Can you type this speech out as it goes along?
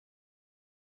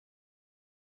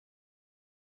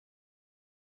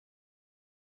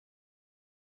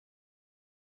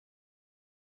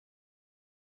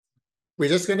We're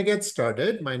just going to get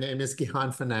started. My name is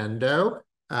Gihan Fernando.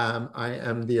 I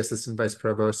am the Assistant Vice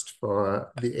Provost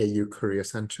for the AU Career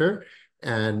Center.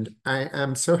 And I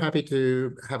am so happy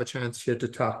to have a chance here to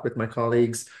talk with my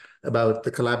colleagues about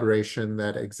the collaboration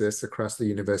that exists across the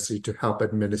university to help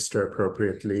administer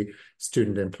appropriately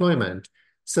student employment.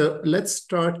 So let's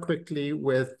start quickly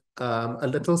with a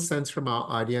little sense from our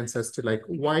audience as to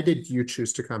why did you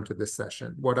choose to come to this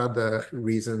session? What are the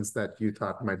reasons that you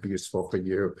thought might be useful for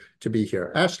you to be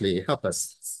here? Ashley, help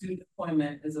us. Student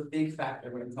employment is a big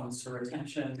factor when it comes to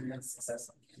retention and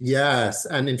success. Yes,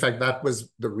 and in fact, that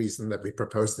was the reason that we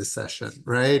proposed this session,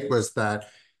 right? Was that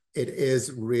it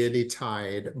is really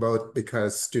tied both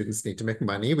because students need to make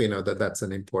money. We know that that's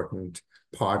an important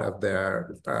part of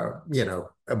their,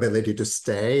 ability to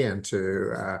stay and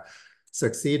to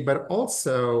succeed. But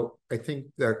also, I think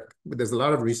that there's a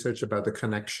lot of research about the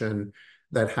connection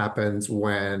that happens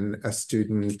when a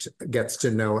student gets to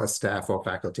know a staff or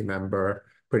faculty member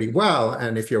pretty well.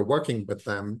 And if you're working with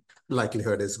them,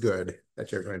 likelihood is good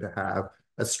that you're going to have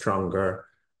a stronger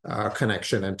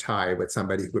connection and tie with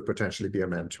somebody who would potentially be a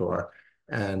mentor.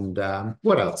 And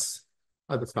what else?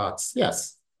 Other thoughts?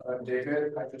 Yes.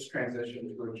 David, I just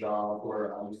transitioned to a job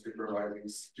where I'm supervising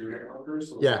student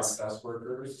workers, so yes, desk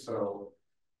workers. So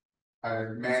I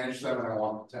manage them and I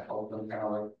want to help them kind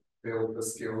of build the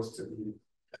skills to be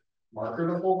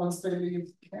marketable once they leave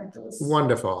campus.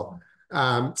 Wonderful.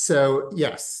 So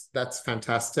yes, that's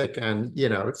fantastic. And,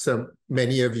 so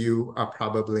many of you are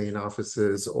probably in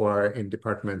offices or in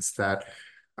departments that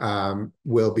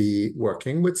will be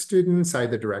working with students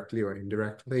either directly or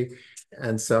indirectly.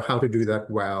 And so how to do that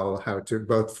well, how to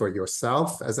both for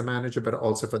yourself as a manager, but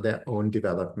also for their own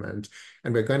development.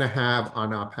 And we're going to have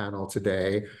on our panel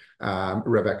today,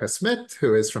 Rebekah Smith,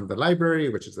 who is from the library,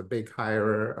 which is a big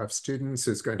hirer of students,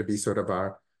 who's going to be sort of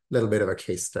our little bit of a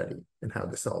case study in how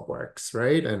this all works,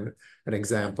 right? And an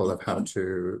example of how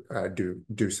to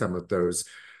do some of those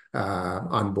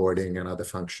onboarding and other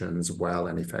functions well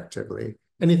and effectively.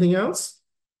 Anything else?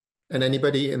 And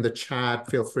anybody in the chat,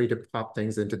 feel free to pop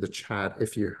things into the chat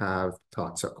if you have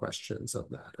thoughts or questions of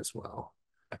that as well.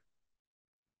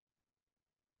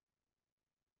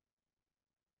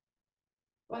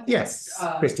 Well, yes,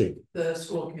 Christine. The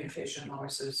School of Communication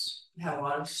offices have a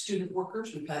lot of student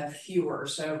workers. We've had fewer.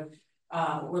 So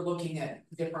we're looking at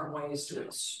different ways to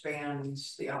expand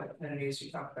the opportunities.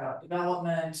 You talk about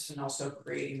development and also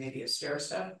creating maybe a stair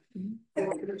step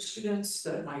for students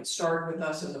that might start with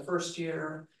us as a first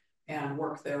year and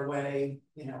work their way,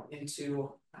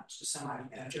 into not just a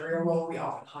semi-managerial role. We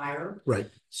often hire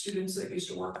students that used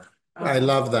to work. I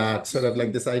love that, sort of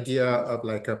like this idea of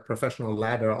like a professional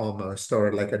ladder almost,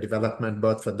 or like a development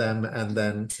both for them and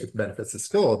then it benefits the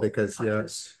school because you're a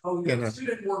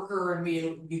student worker and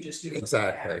you just do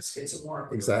exactly. It's more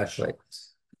exactly.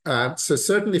 So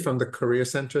certainly from the Career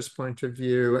Center's point of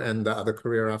view and the other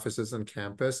career offices on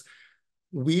campus,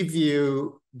 we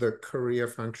view the career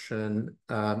function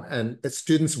and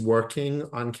students working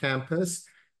on campus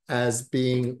as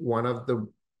being one of the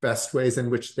best ways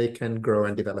in which they can grow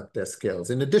and develop their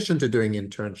skills, in addition to doing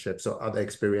internships or other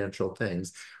experiential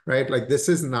things, right? Like this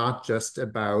is not just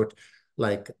about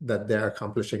that they're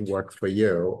accomplishing work for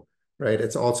you, right?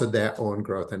 It's also their own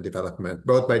growth and development,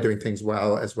 both by doing things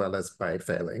well as by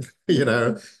failing,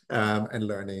 and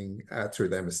learning through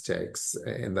their mistakes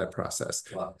in that process.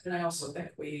 Well, and I also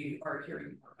think we are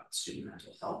hearing more about student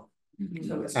mental health.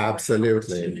 So it's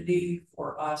absolutely an opportunity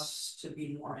for us to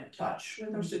be more in touch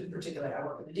with our students. Particularly, I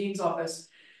work in the dean's office,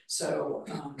 so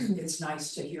it's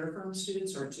nice to hear from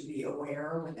students or to be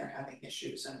aware when they're having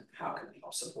issues and how can we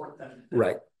help support them.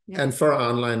 Right. Yeah. And for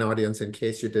our online audience, in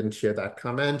case you didn't hear that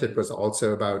comment, it was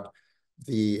also about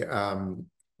the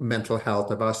mental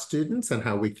health of our students and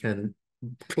how we can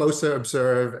closer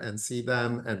observe and see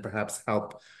them and perhaps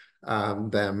help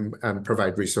them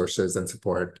provide resources and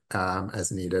support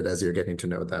as needed as you're getting to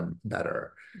know them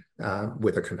better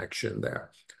with a connection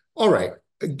there. All right.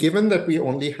 Given that we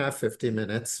only have 50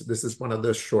 minutes, this is one of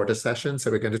those shorter sessions, so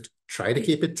we're going to try to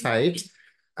keep it tight.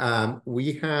 I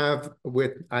have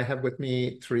with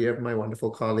me 3 of my wonderful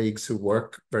colleagues who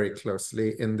work very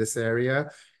closely in this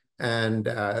area. And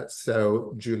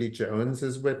so Julie Jones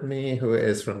is with me, who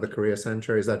is from the Career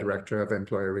Center, is our Director of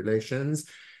Employer Relations,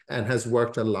 and has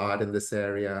worked a lot in this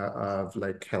area of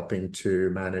helping to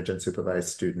manage and supervise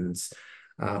students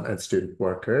and student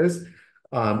workers.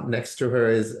 Next to her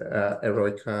is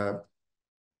Rebekah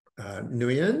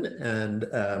Nguyen, and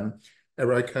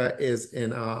Rebekah is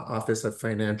in our Office of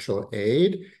Financial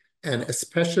Aid, and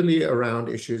especially around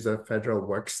issues of federal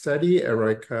work study.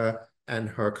 Rebekah and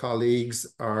her colleagues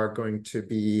are going to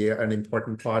be an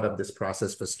important part of this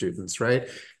process for students, right?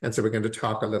 And so we're going to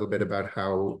talk a little bit about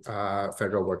how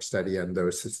federal work study and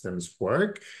those systems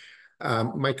work.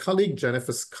 My colleague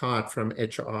Jennifer Scott from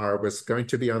HR was going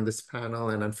to be on this panel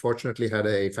and unfortunately had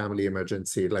a family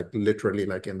emergency, like literally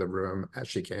like in the room as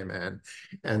she came in.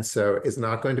 And so is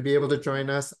not going to be able to join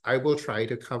us. I will try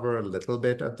to cover a little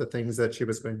bit of the things that she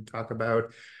was going to talk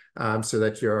about so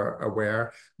that you're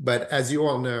aware. But as you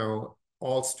all know,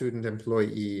 all student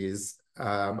employees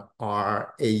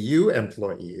are AU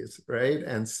employees, right?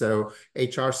 And so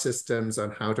HR systems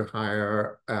on how to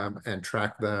hire and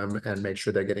track them and make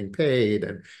sure they're getting paid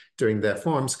and doing their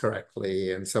forms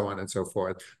correctly and so on and so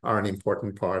forth are an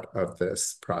important part of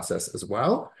this process as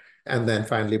well. And then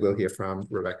finally, we'll hear from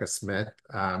Rebekah Smith,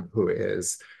 who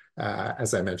is,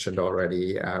 as I mentioned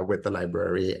already, with the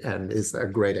library and is a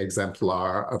great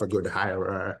exemplar of a good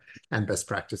hirer and best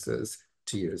practices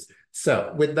to use.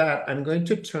 So with that, I'm going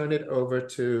to turn it over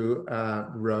to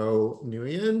Ro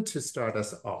Nguyen to start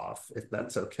us off, if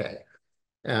that's okay,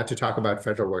 to talk about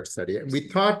federal work study. And we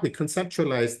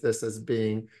conceptualized this as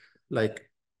being like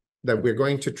that we're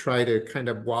going to try to kind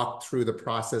of walk through the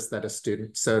process that a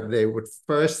student, so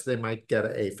they might get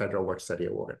a federal work study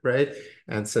award, right?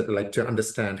 And so like to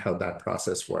understand how that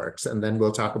process works. And then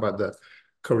we'll talk about the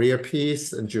career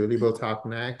piece, and Julie will talk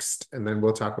next, and then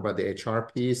we'll talk about the HR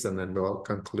piece, and then we'll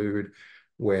conclude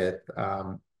with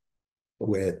the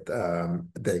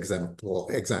example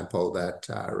that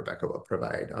Rebekah will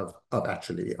provide of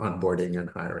actually onboarding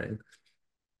and hiring.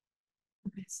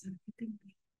 Okay, so I think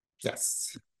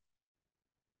yes.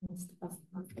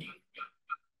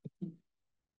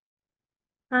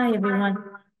 Hi, everyone.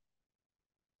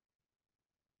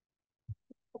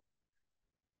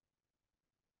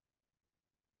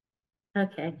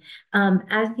 Okay.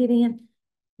 As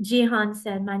Gihan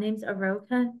said, my name's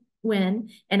Rebekah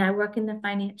Nguyen, and I work in the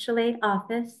financial aid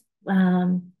office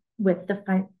with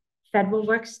the Federal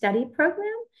Work Study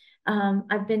Program.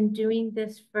 I've been doing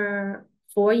this for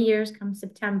 4 years come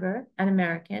September at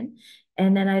American,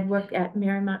 and then I'd worked at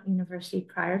Marymount University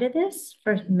prior to this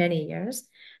for many years.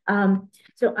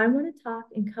 So I want to talk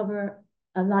and cover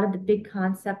a lot of the big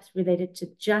concepts related to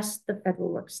just the federal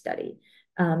work study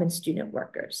and student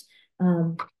workers.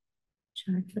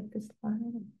 Should I flip this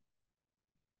slide?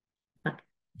 Okay.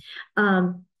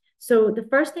 So the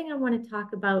first thing I want to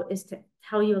talk about is to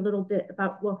tell you a little bit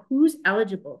about, well, who's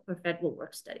eligible for federal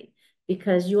work study?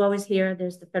 Because you always hear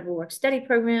there's the federal work study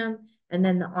program and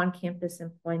then the on-campus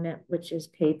employment, which is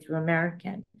paid through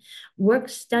American. Work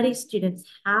study students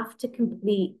have to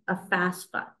complete a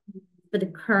FAFSA for the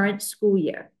current school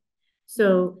year.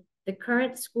 So the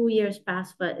current school year's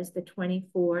FAFSA is the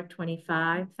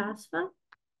 24-25 FAFSA.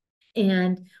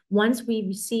 And once we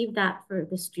receive that for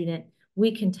the student,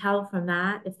 we can tell from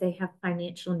that if they have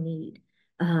financial need.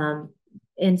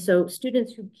 And so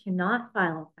students who cannot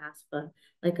file a FAFSA,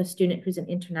 like a student who's an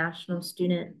international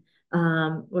student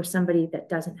or somebody that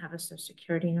doesn't have a social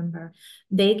security number,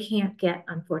 they can't get,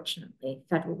 unfortunately,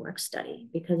 federal work study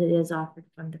because it is offered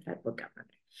from the federal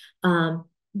government.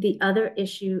 The other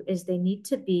issue is they need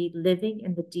to be living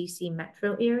in the DC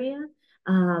metro area.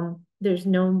 There's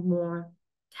no more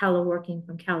teleworking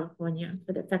from California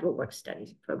for the federal work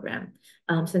studies program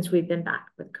since we've been back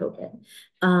with COVID.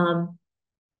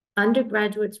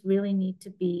 Undergraduates really need to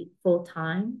be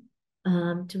full-time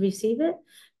to receive it.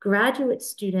 Graduate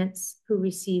students who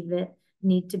receive it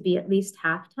need to be at least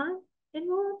half-time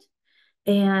enrolled.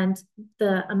 And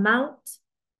the amount,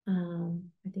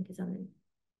 I think is on the,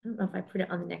 I don't know if I put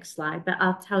it on the next slide, but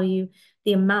I'll tell you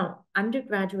the amount.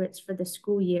 Undergraduates for the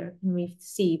school year can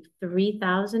receive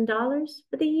 $3,000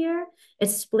 for the year.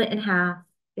 It's split in half,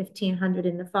 $1,500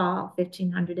 in the fall,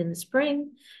 $1,500 in the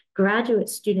spring. Graduate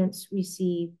students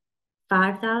receive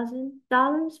 $5,000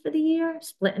 for the year,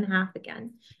 split in half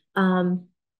again.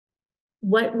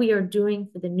 What we are doing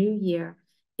for the new year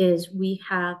is we're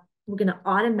going to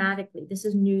automatically, this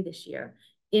is new this year,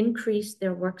 increase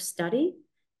their work study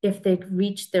if they've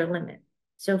reached their limit.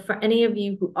 So for any of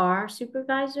you who are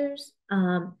supervisors,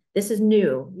 this is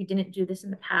new. We didn't do this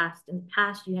in the past. In the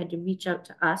past, you had to reach out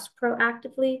to us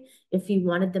proactively if you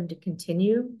wanted them to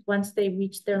continue once they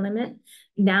reached their limit.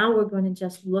 Now we're going to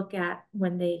just look at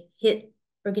when they hit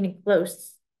or getting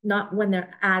close, not when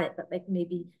they're at it, but like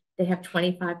maybe they have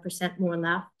 25% more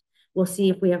left. We'll see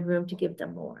if we have room to give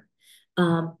them more.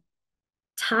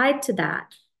 Tied to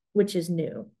that, which is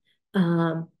new,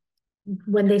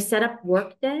 when they set up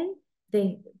Workday,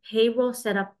 payroll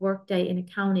set up Workday in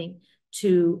accounting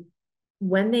to,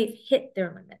 when they've hit their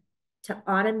limit, to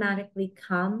automatically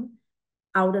come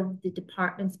out of the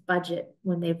department's budget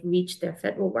when they've reached their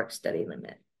federal work study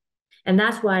limit. And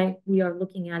that's why we are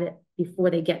looking at it before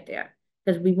they get there,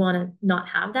 because we want to not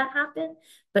have that happen.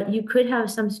 But you could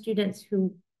have some students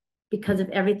who, because of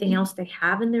everything else they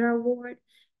have in their award,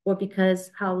 or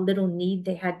because how little need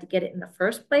they had to get it in the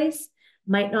first place,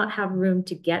 might not have room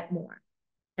to get more.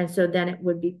 And so then it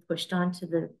would be pushed onto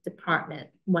the department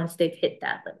once they've hit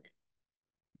that limit.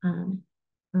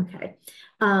 Okay.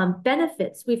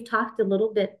 Benefits. We've talked a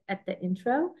little bit at the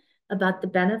intro about the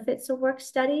benefits of work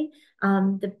study.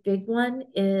 The big one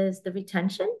is the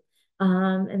retention.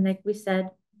 And like we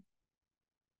said,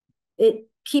 it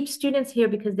keeps students here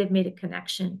because they've made a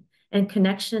connection. And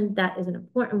connection, that is an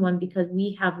important one because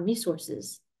we have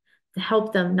resources to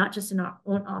help them, not just in our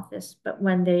own office, but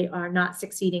when they are not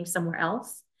succeeding somewhere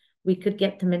else, we could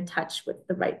get them in touch with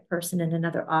the right person in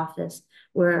another office,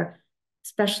 where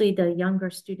especially the younger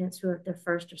students who are their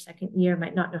first or second year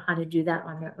might not know how to do that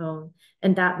on their own.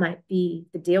 And that might be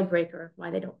the deal breaker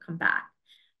why they don't come back.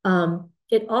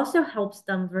 It also helps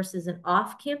them versus an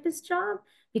off-campus job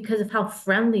because of how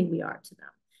friendly we are to them.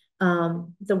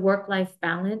 The work-life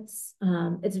balance,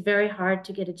 it's very hard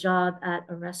to get a job at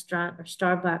a restaurant or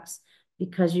Starbucks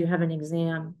because you have an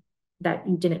exam that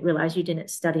you didn't realize you didn't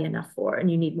study enough for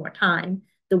and you need more time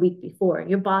the week before.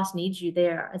 Your boss needs you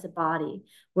there as a body.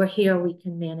 We're here, we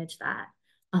can manage that,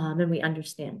 and we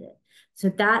understand it. So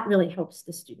that really helps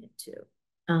the student too.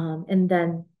 And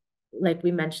then, like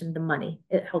we mentioned, the money,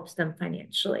 it helps them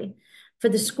financially. For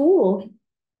the school,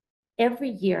 every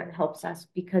year it helps us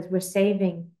because we're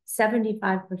saving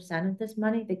 75% of this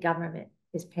money, the government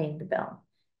is paying the bill.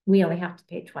 We only have to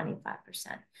pay 25%.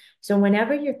 So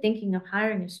whenever you're thinking of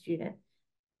hiring a student,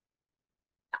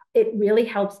 it really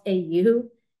helps AU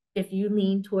if you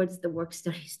lean towards the work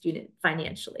study student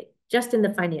financially. Just in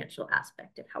the financial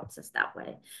aspect, it helps us that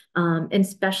way. And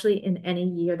especially in any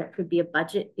year that could be a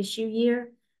budget issue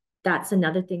year, that's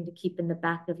another thing to keep in the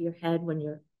back of your head when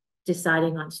you're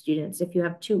deciding on students. If you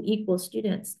have two equal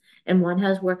students and one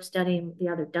has work study and the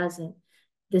other doesn't,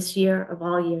 this year of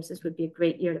all years, this would be a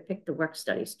great year to pick the work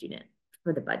study student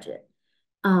for the budget.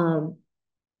 And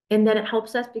then it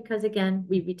helps us because, again,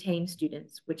 we retain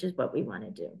students, which is what we want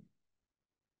to do.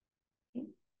 Okay.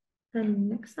 Then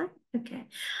next slide. Okay.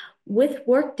 With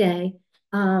Workday,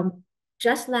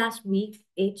 just last week,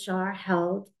 HR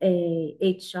held a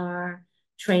HR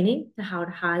training to how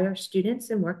to hire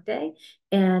students in Workday.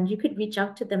 And you could reach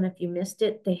out to them if you missed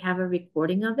it. They have a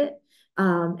recording of it.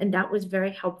 And that was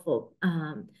very helpful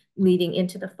leading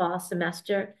into the fall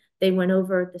semester. They went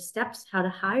over the steps, how to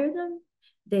hire them.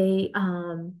 They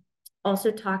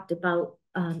also talked about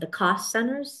the cost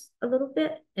centers a little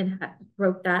bit and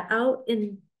broke that out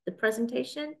in the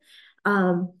presentation.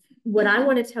 What I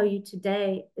want to tell you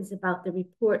today is about the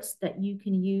reports that you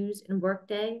can use in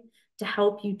Workday to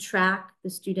help you track the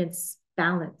students'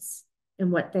 balance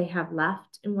and what they have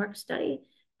left in work study.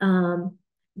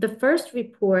 The first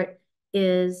report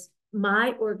is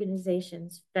my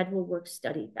organization's federal work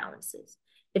study balances.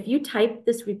 If you type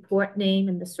this report name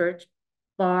in the search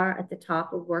bar at the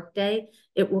top of Workday,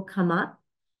 it will come up,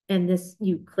 and this,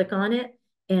 you click on it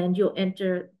and you'll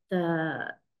enter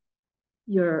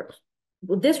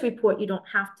this report, you don't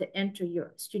have to enter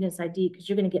your student's ID because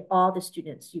you're going to get all the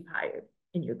students you've hired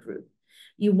in your group.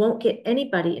 You won't get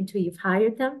anybody until you've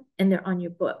hired them and they're on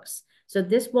your books. So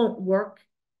this won't work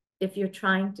if you're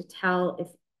trying to tell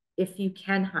if you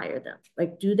can hire them.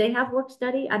 Like, do they have work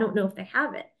study? I don't know if they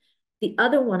have it. The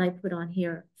other one I put on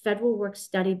here, federal work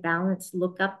study balance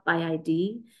lookup by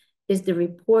ID, is the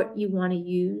report you want to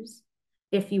use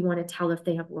if you want to tell if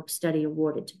they have work study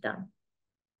awarded to them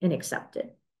and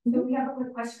accepted. So we have a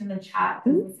quick question in the chat.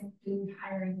 Does this include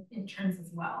hiring interns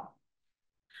as well?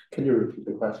 Can you repeat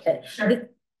the question? Sure.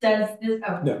 Does this?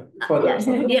 Oh. No.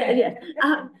 Yeah.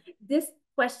 This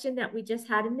question that we just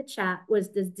had in the chat was,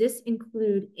 does this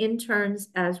include interns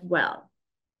as well?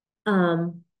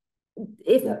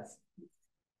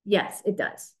 Yes, it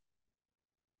does.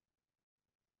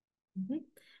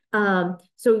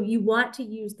 So you want to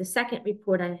use the second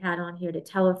report I had on here to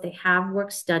tell if they have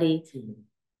work study.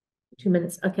 2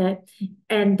 minutes, okay.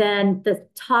 And then the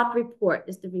top report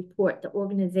is the report, the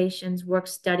organization's work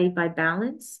study by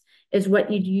balance, is what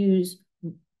you'd use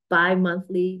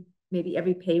bi-monthly, maybe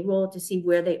every payroll, to see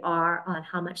where they are on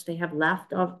how much they have left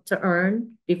to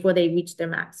earn before they reach their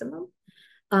maximum.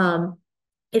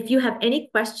 If you have any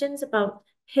questions about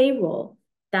payroll,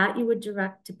 that you would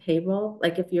direct to payroll.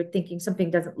 Like if you're thinking something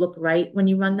doesn't look right when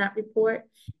you run that report.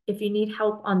 If you need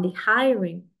help on the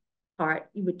hiring part,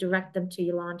 you would direct them to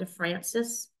Yolanda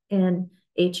Francis and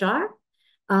HR.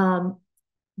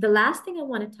 The last thing I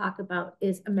want to talk about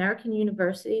is American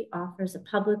University offers a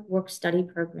public work study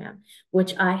program,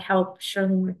 which I help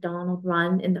Shirleyne McDonald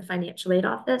run in the financial aid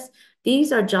office.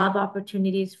 These are job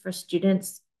opportunities for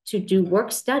students to do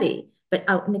work study, but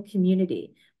out in the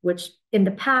community, which in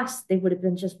the past, they would have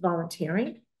been just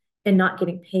volunteering and not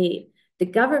getting paid. The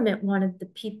government wanted the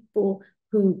people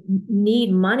who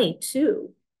need money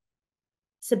too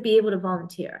to be able to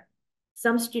volunteer.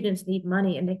 Some students need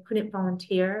money and they couldn't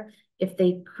volunteer if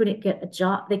they couldn't get a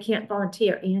job. They can't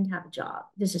volunteer and have a job.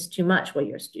 This is too much while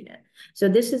you're a student. So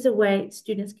this is a way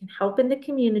students can help in the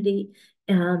community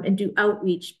and do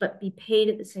outreach, but be paid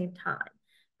at the same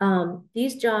time.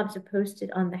 These jobs are posted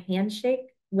on the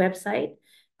Handshake website,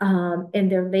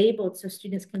 and they're labeled so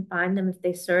students can find them. If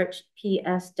they search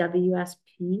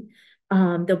PSWSP,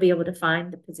 they'll be able to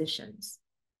find the positions.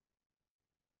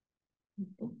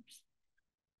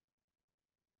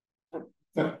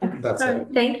 That's it.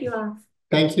 Thank you all.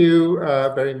 Thank you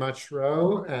very much,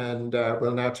 Ro. And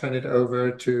we'll now turn it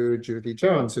over to Judy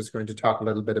Jones, who's going to talk a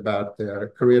little bit about the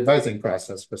career advising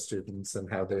process for students and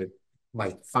how they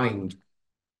might find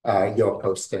your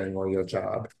posting or your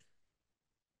job.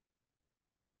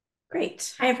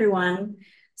 Great. Hi, everyone.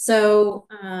 So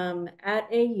at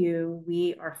AU,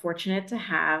 we are fortunate to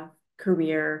have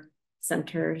career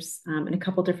centers in a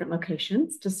couple different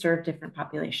locations to serve different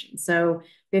populations. So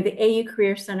we have the AU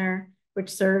Career Center,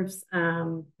 which serves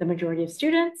the majority of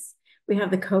students. We have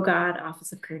the COGOD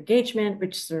Office of Career Engagement,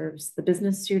 which serves the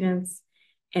business students.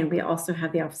 And we also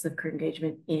have the Office of Career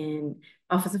Engagement in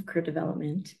Office of Career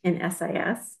Development in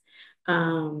SIS,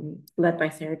 led by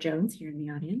Sarah Jones here in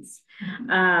the audience.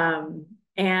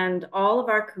 And all of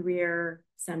our career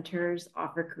centers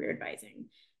offer career advising.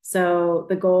 So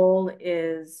the goal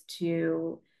is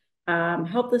to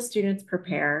help the students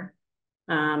prepare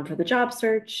for the job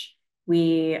search.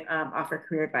 We offer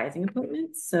career advising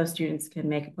appointments, so students can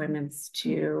make appointments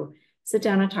to sit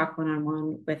down and talk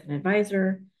one-on-one with an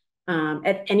advisor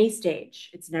at any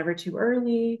stage. It's never too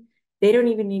early. They don't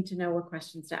even need to know what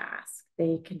questions to ask.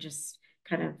 They can just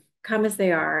kind of come as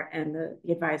they are, and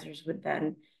the advisors would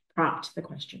then prompt the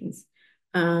questions.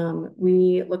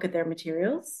 We look at their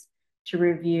materials to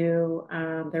review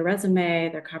their resume,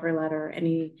 their cover letter,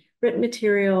 any written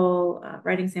material,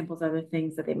 writing samples, other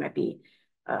things that they might be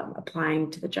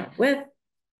applying to the job with.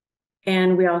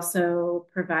 And we also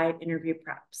provide interview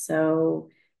prep. So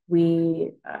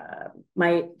we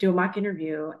might do a mock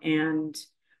interview and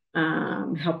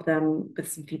help them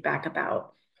with some feedback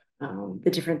about the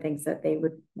different things that they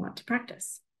would want to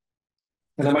practice.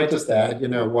 And I might just add,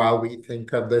 while we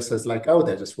think of this as like, oh,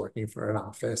 they're just working for an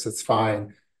office, it's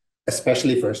fine,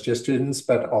 especially first-year students,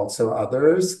 but also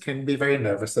others can be very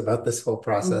nervous about this whole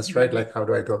process, right? Like, how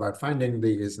do I go about finding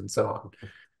these and so on?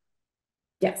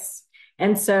 Yes.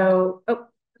 And so,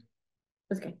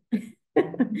 okay.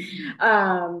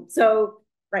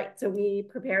 So we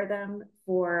prepare them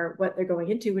for what they're going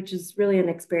into, which is really an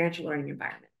experiential learning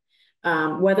environment.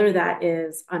 Whether that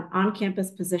is an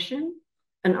on-campus position,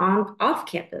 an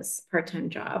off-campus part-time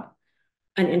job,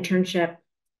 an internship,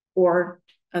 or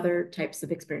other types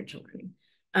of experiential learning.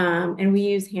 And we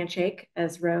use Handshake,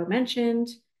 as Ro mentioned.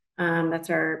 That's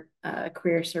our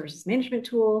career services management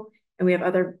tool. And we have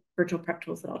other virtual prep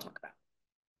tools that I'll talk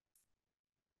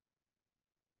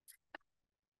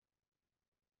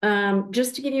about.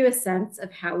 Just to give you a sense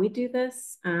of how we do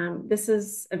this, this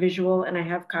is a visual, and I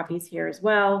have copies here as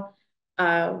well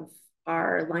of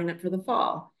our lineup for the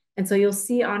fall. And so you'll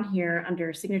see on here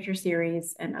under signature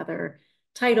series and other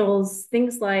titles,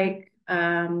 things like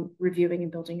reviewing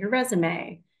and building your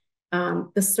resume,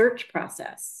 the search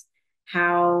process,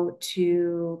 how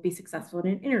to be successful in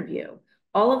an interview,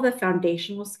 all of the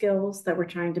foundational skills that we're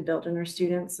trying to build in our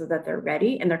students so that they're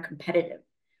ready and they're competitive.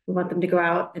 We want them to go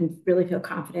out and really feel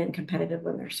confident and competitive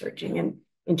when they're searching and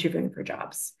interviewing for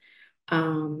jobs.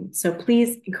 So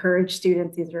please encourage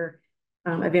students. These are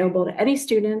available to any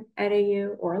student at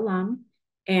AU or alum,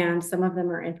 and some of them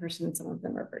are in person and some of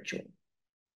them are virtual.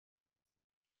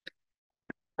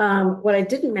 What I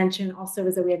didn't mention also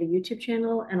is that we have a YouTube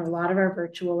channel, and a lot of our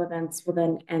virtual events will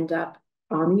then end up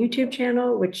on the YouTube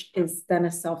channel, which is then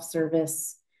a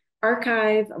self-service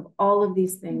archive of all of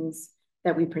these things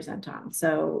that we present on.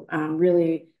 So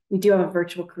really, we do have a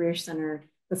virtual career center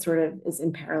that sort of is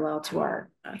in parallel to our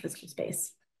physical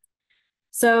space.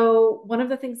 So one of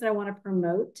the things that I want to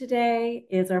promote today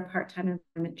is our part-time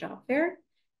employment job fair,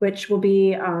 which will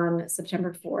be on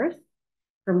September 4th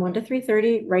from 1 to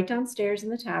 3:30 right downstairs in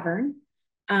the tavern.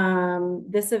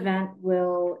 This event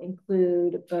will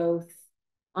include both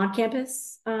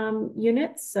on-campus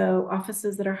units, so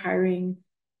offices that are hiring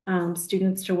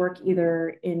students to work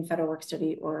either in federal work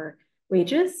study or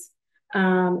wages,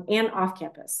 and off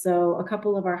campus. So a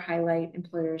couple of our highlight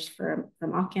employers from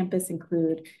off campus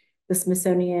include the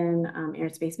Smithsonian Air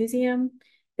and Space Museum.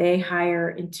 They hire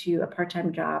into a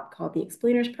part-time job called the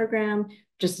Explainers Program,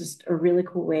 which is just a really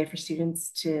cool way for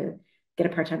students to get a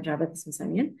part-time job at the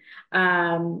Smithsonian.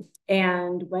 And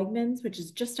Wegmans, which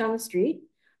is just down the street.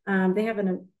 They have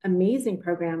an amazing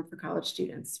program for college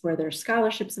students where there's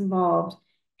scholarships involved,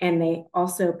 and they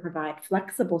also provide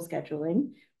flexible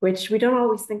scheduling, which we don't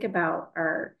always think about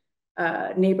our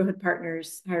neighborhood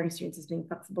partners hiring students as being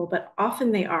flexible, but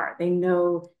often they are. They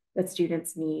know that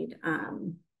students need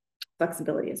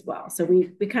flexibility as well. So we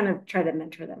kind of try to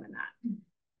mentor them in that.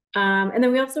 And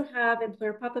then we also have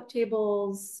employer pop-up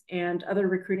tables and other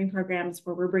recruiting programs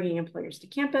where we're bringing employers to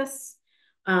campus,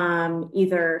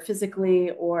 either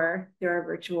physically or there are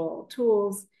virtual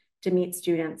tools to meet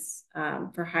students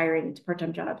for hiring into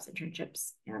part-time jobs,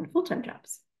 internships, and full-time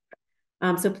jobs.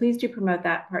 So please do promote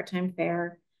that part-time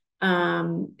fair.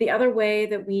 The other way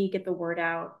that we get the word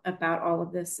out about all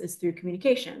of this is through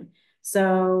communication.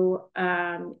 So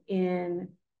in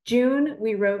June,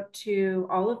 we wrote to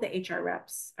all of the HR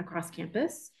reps across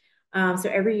campus. So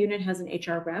every unit has an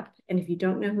HR rep. And if you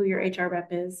don't know who your HR rep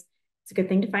is, it's a good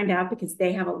thing to find out because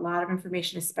they have a lot of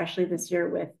information, especially this year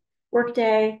with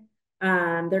Workday.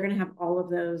 They're going to have all of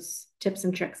those tips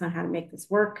and tricks on how to make this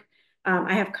work.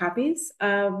 I have copies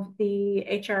of the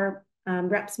HR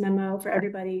reps memo for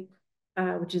everybody,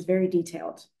 which is very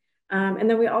detailed. And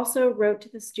then we also wrote to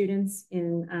the students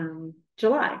in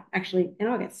July, actually in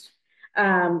August.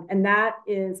 And that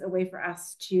is a way for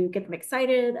us to get them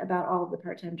excited about all of the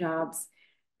part-time jobs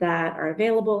that are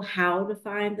available, how to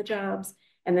find the jobs,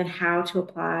 and then how to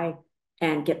apply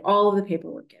and get all of the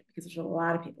paperwork in, because there's a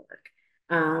lot of paperwork.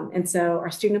 And so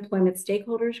our student employment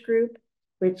stakeholders group,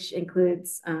 which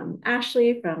includes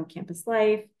Ashley from Campus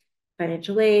Life,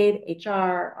 Financial Aid, HR,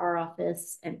 our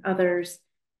office, and others,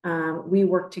 we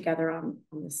work together on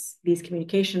these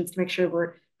communications to make sure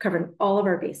we're covering all of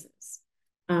our bases.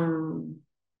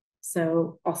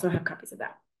 So also have copies of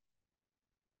that.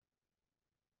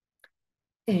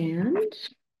 And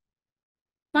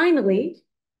finally,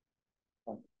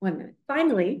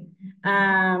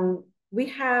 we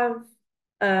have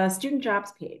a student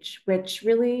jobs page, which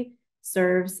really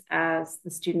serves as the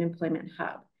student employment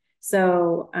hub.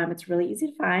 So it's really easy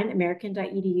to find,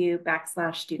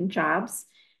 american.edu/student jobs.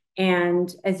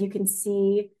 And as you can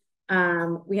see,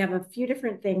 we have a few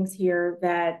different things here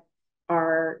that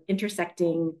are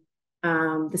intersecting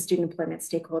the student employment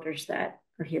stakeholders that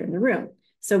are here in the room.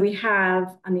 So we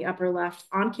have on the upper left,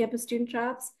 on-campus student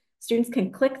jobs. Students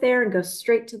can click there and go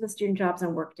straight to the student jobs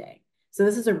on Workday. So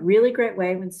this is a really great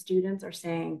way when students are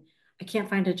saying, I can't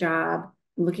find a job,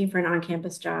 I'm looking for an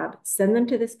on-campus job, send them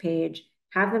to this page,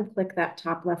 have them click that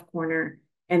top left corner,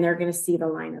 and they're going to see the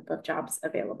lineup of jobs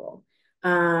available.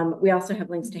 We also have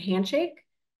links to Handshake,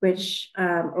 which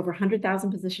over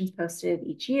 100,000 positions posted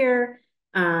each year,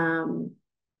 jobs,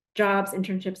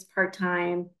 internships,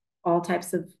 part-time, all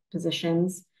types of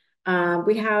positions.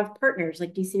 We have partners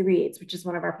like DC Reads, which is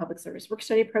one of our public service work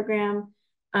study program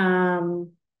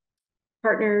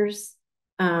partners.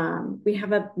 We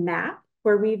have a map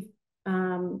where we've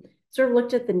sort of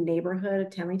looked at the neighborhood of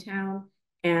Tenleytown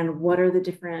and what are the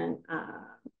different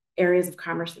areas of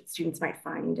commerce that students might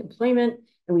find employment.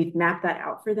 And we've mapped that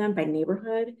out for them by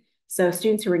neighborhood. So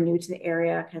students who are new to the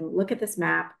area can look at this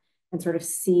map and sort of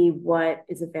see what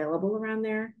is available around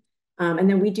there. And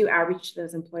then we do outreach to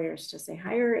those employers to say,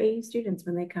 hire AU students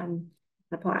when they come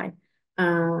apply.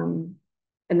 And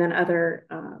then other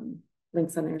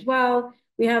links on there as well.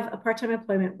 We have a part-time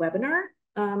employment webinar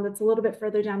that's a little bit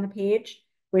further down the page,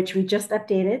 which we just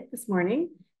updated this morning.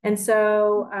 And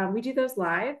so we do those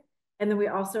live. And then we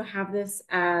also have this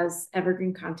as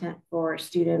evergreen content for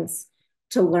students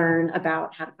to learn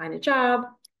about how to find a job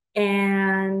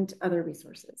and other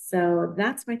resources. So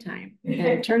that's my time.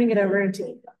 And turning it over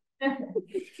to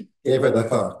Gave her the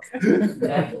hook.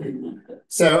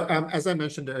 So as I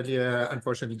mentioned earlier,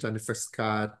 unfortunately, Jennifer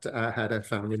Scott had a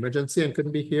family emergency and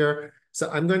couldn't be here. So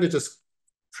I'm going to just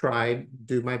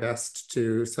do my best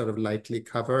to sort of lightly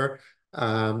cover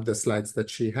the slides that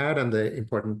she had and the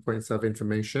important points of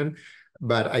information.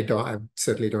 But I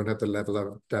certainly don't have the level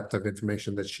of depth of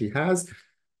information that she has.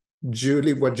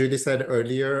 What Julie said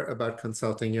earlier about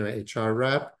consulting your HR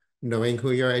rep, knowing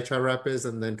who your HR rep is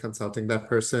and then consulting that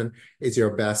person is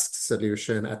your best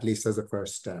solution, at least as a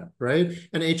first step, right?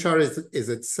 And HR is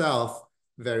itself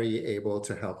very able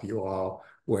to help you all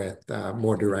with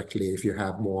more directly if you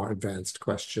have more advanced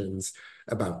questions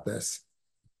about this.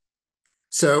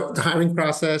 So the hiring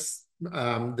process,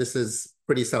 this is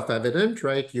pretty self-evident,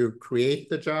 right? You create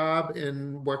the job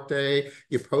in Workday,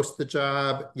 you post the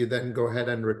job, you then go ahead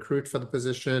and recruit for the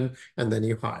position, and then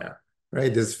you hire,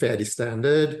 right? This is fairly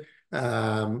standard,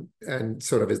 and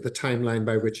sort of is the timeline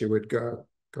by which you would go.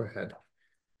 Go ahead,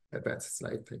 advance the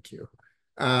slide, thank you.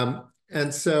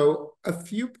 And so a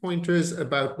few pointers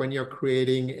about when you're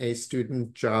creating a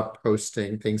student job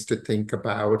posting, things to think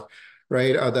about,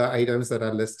 right? Other items that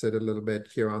are listed a little bit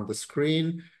here on the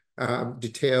screen,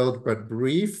 detailed but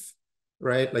brief,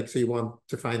 right? Like, so you want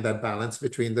to find that balance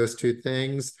between those two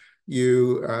things.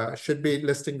 You should be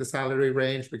listing the salary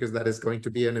range, because that is going to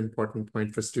be an important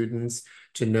point for students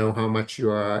to know how much you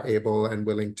are able and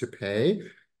willing to pay.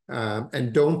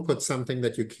 And don't put something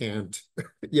that you can't,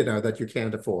 that you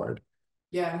can't afford.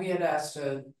 Yeah, we had asked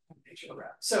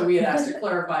we had asked a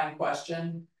clarifying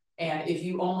question, and if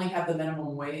you only have the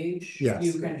minimum wage, yes,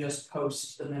 you can just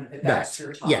post the minimum. That's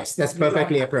your top. Yes, that's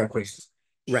perfectly appropriate.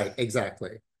 Right,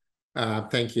 exactly.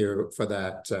 Thank you for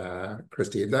that,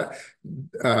 Christy.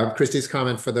 Christy's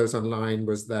comment for those online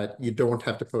was that you don't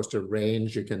have to post a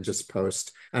range, you can just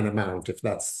post an amount if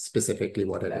that's specifically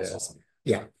what it is.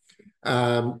 Yeah.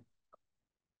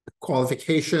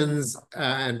 Qualifications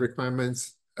and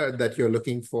requirements that you're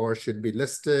looking for should be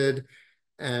listed.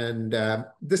 And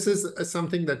this is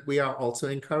something that we are also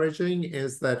encouraging,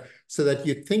 is that so that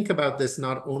you think about this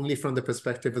not only from the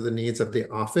perspective of the needs of the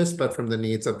office, but from the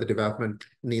needs of the development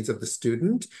needs of the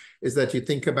student, is that you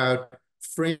think about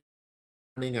framing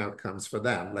outcomes for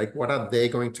them. Like, what are they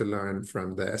going to learn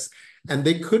from this? And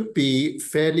they could be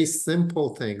fairly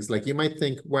simple things. Like, you might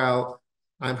think, well,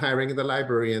 I'm hiring in the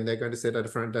library and they're going to sit at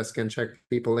the front desk and check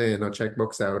people in or check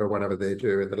books out or whatever they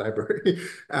do in the library.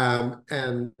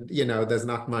 And, there's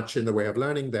not much in the way of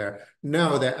learning there.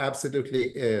 No, there absolutely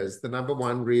is. The number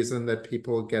one reason that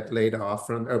people get laid off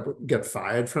from or get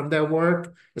fired from their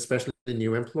work, especially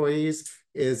new employees,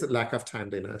 is lack of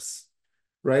timeliness.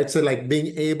 Right. So like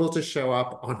being able to show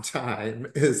up on time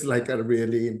is like a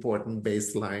really important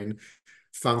baseline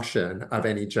function of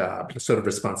any job, sort of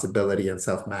responsibility and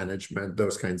self-management,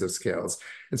 those kinds of skills.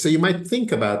 And so you might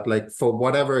think about, like, for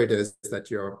whatever it is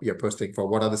that you're posting for,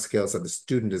 what are the skills that the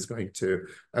student is going to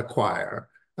acquire,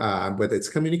 whether it's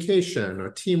communication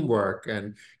or teamwork,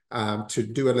 and to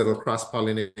do a little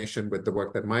cross-pollination with the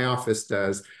work that my office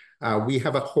does. We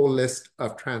have a whole list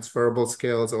of transferable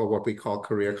skills, or what we call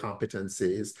career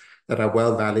competencies, that are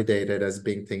well validated as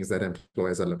being things that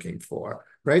employers are looking for,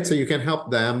 right? So you can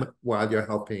help them while you're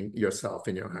helping yourself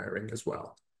in your hiring as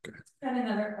well. And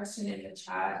another question in the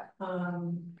chat.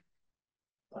 Can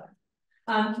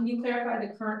you clarify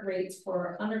the current rates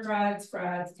for undergrads,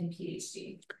 grads, and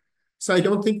PhD? So I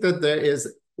don't think that there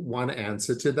is one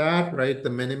answer to that, right? The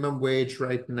minimum wage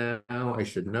right now, I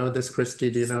should know this, Christy,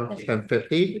 do you know?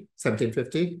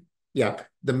 1750? Yeah,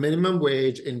 the minimum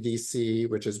wage in DC,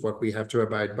 which is what we have to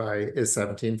abide by, is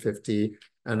 $17.50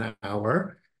 an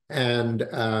hour. And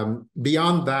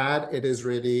beyond that, it is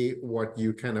really what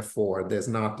you can afford. There's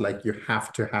not like you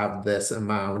have to have this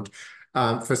amount.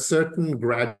 For certain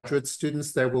graduate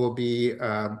students, there will be,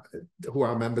 who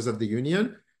are members of the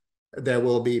union, there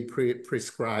will be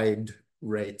prescribed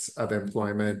rates of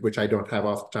employment, which I don't have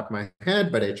off the top of my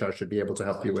head, but HR should be able to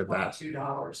help you with that.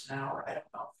 $22 an hour, I don't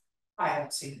know. I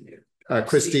haven't seen it.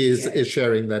 Christy is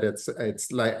sharing that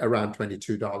it's like around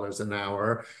 $22 an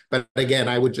hour. But again,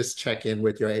 I would just check in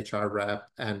with your HR rep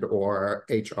and or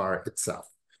HR itself.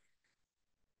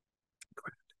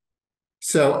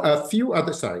 So a few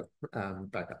other,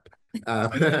 back up.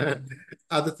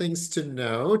 Other things to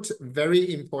note,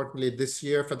 very importantly, this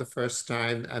year for the first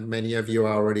time, and many of you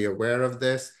are already aware of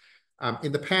this,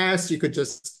 in the past, you could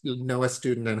just know a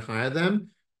student and hire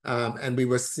them. And we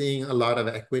were seeing a lot of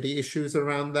equity issues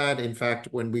around that. In fact,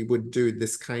 when we would do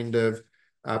this kind of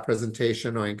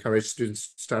presentation or encourage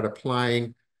students to start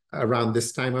applying around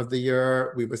this time of the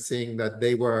year, we were seeing that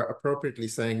they were appropriately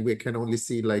saying we can only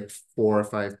see like 4 or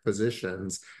 5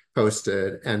 positions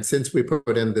posted. And since we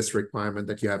put in this requirement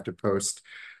that you have to post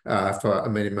for a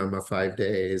minimum of 5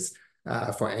 days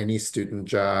for any student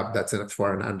job that's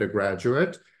for an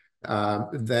undergraduate,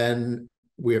 then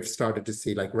we have started to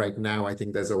see, like right now, I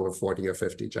think there's over 40 or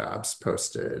 50 jobs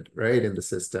posted, right, in the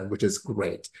system, which is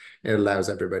great. It allows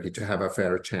everybody to have a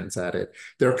fair chance at it.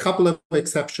 There are a couple of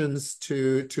exceptions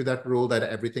to that rule that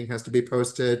everything has to be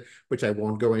posted, which I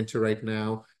won't go into right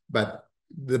now. But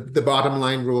the bottom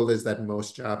line rule is that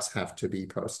most jobs have to be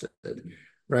posted,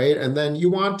 right? And then you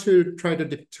want to try to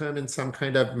determine some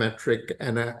kind of metric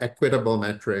and an equitable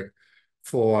metric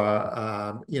for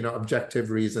objective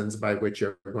reasons by which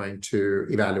you're going to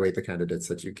evaluate the candidates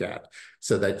that you get,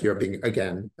 so that you're being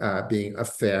a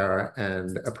fair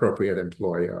and appropriate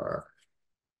employer.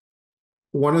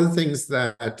 One of the things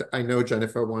that I know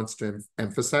Jennifer wants to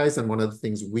emphasize, and one of the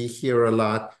things we hear a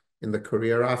lot in the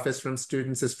career office from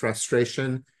students, is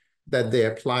frustration that they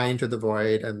apply into the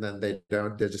void and then they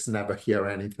just never hear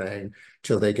anything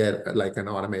till they get like an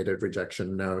automated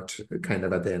rejection note kind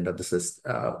of at the end of the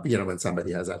system, when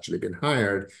somebody has actually been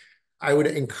hired. I would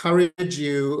encourage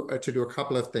you to do a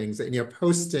couple of things. In your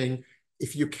posting,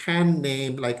 if you can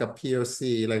name like a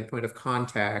POC, like point of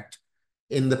contact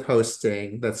in the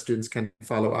posting that students can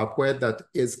follow up with, that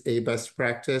is a best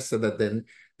practice, so that then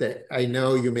I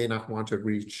know you may not want to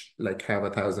have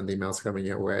 1,000 emails coming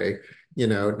your way,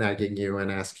 nagging you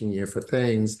and asking you for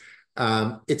things.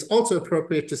 It's also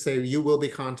appropriate to say you will be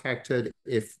contacted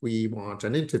if we want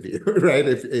an interview, right?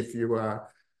 If you are,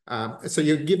 so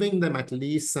you're giving them at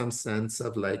least some sense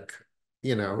of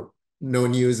no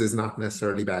news is not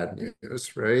necessarily bad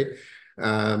news, right?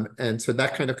 And so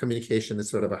that kind of communication is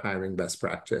sort of a hiring best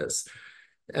practice.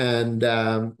 And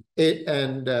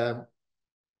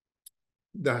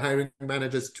the hiring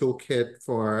manager's toolkit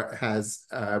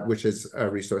which is a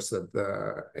resource that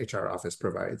the HR office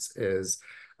provides, is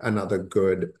another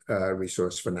good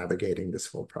resource for navigating this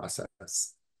whole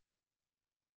process.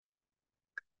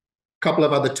 A couple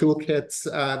of other toolkits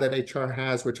that HR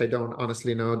has, which I don't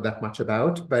honestly know that much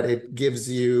about, but it gives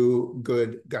you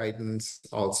good guidance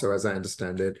also, as I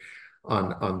understand it,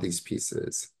 on these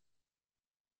pieces.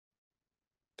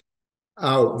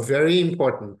 Oh, very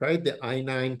important, right? The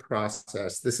I-9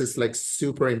 process. This is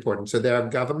super important. So there are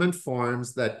government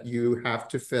forms that you have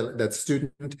to fill, that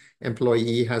student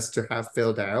employee has to have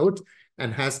filled out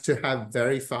and has to have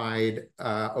verified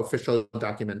official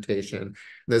documentation.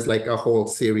 There's a whole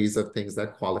series of things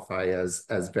that qualify as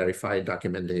verified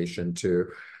documentation to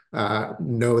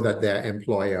know that they're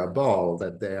employable,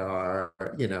 that they are,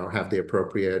 have the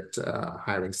appropriate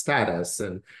hiring status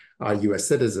and are US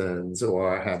citizens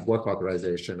or have work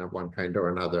authorization of one kind or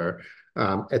another,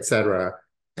 et cetera.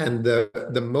 And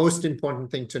the most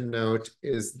important thing to note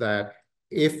is that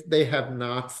if they have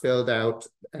not filled out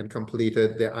and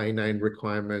completed the I-9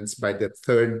 requirements by the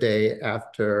 3rd day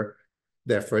after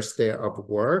their first day of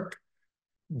work,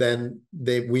 then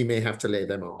we may have to lay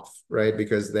them off, right?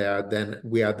 Because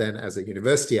we are then as a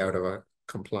university out of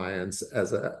compliance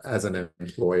as an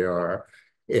employer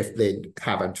if they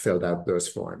haven't filled out those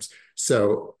forms.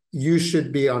 So you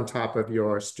should be on top of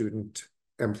your student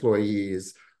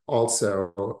employees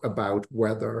also about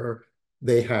whether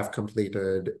they have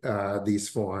completed these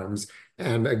forms.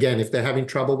 And again, if they're having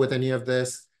trouble with any of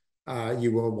this,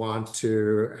 you will want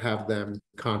to have them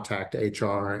contact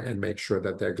HR and make sure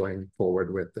that they're going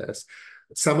forward with this.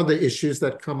 Some of the issues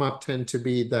that come up tend to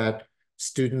be that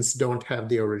students don't have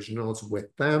the originals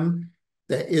with them.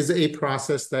 There is a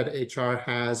process that HR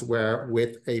has where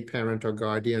with a parent or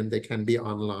guardian, they can be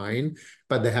online,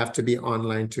 but they have to be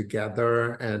online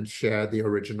together and share the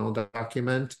original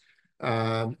document.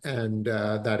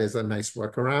 That is a nice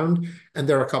workaround. And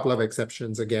there are a couple of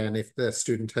exceptions. Again, if the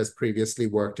student has previously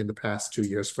worked in the past 2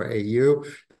 years for AU,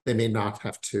 they may not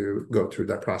have to go through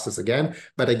that process again.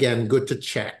 But again, good to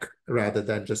check rather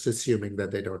than just assuming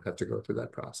that they don't have to go through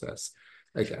that process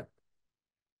again.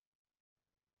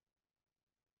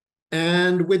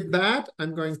 And with that,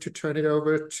 I'm going to turn it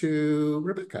over to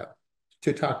Rebekah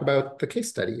to talk about the case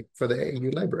study for the AU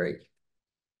library.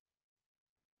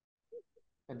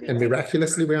 And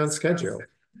miraculously, we're on schedule.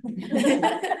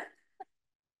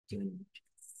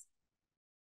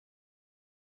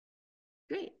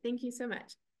 Great, thank you so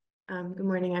much. Good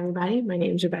morning, everybody. My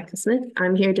name is Rebekah Smith.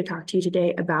 I'm here to talk to you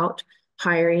today about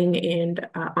hiring and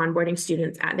onboarding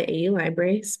students at the AU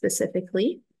library,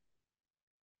 specifically,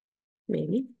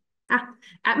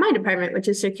 at my department, which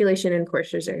is circulation and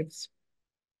course reserves.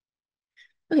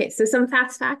 Okay, so some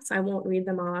fast facts. I won't read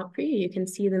them all out for you. You can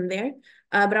see them there.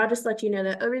 But I'll just let you know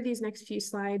that over these next few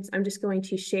slides, I'm just going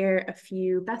to share a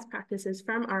few best practices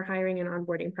from our hiring and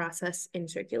onboarding process in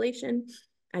circulation.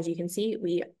 As you can see,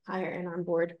 we hire and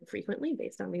onboard frequently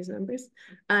based on these numbers.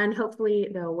 And hopefully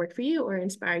they'll work for you or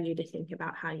inspire you to think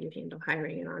about how you handle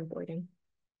hiring and onboarding.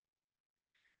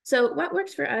 So what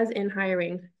works for us in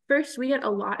hiring? First, we get a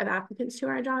lot of applicants to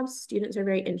our jobs. Students are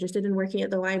very interested in working at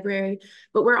the library,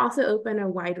 but we're also open a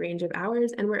wide range of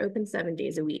hours and we're open 7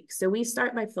 days a week. So we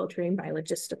start by filtering by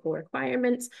logistical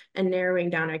requirements and narrowing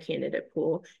down our candidate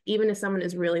pool. Even if someone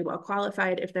is really well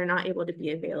qualified, if they're not able to be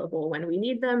available when we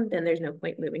need them, then there's no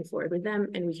point moving forward with them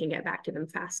and we can get back to them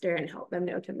faster and help them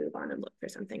know to move on and look for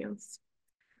something else.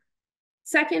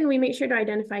 Second, we make sure to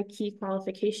identify key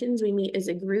qualifications. We meet as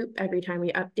a group every time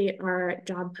we update our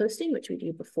job posting, which we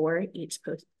do before each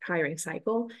hiring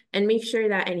cycle, and make sure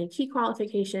that any key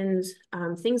qualifications,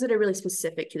 things that are really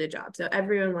specific to the job. So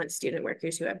everyone wants student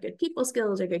workers who have good people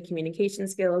skills or good communication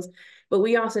skills, but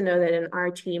we also know that in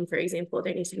our team, for example,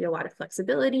 there needs to be a lot of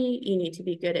flexibility. You need to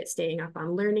be good at staying up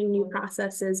on learning new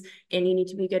processes, and you need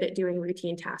to be good at doing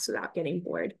routine tasks without getting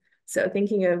bored. So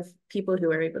thinking of people who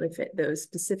are able to fit those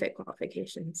specific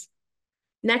qualifications.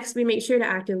 Next, we make sure to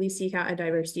actively seek out a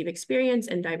diversity of experience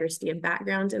and diversity of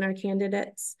backgrounds in our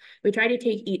candidates. We try to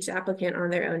take each applicant on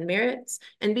their own merits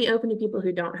and be open to people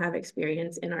who don't have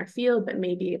experience in our field, but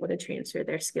may be able to transfer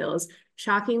their skills.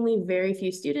 Shockingly, very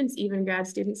few students, even grad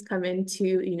students, come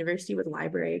into university with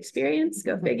library experience,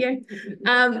 go figure.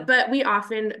 But we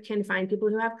often can find people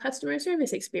who have customer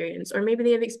service experience, or maybe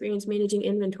they have experience managing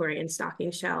inventory and stocking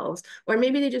shelves, or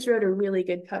maybe they just wrote a really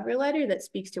good cover letter that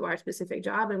speaks to our specific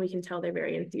job and we can tell they're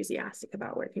very enthusiastic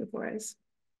about working for us.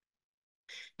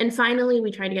 And finally,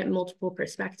 we try to get multiple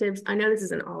perspectives. I know this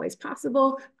isn't always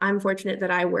possible. I'm fortunate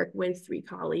that I work with 3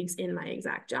 colleagues in my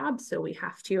exact job, so we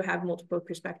have to have multiple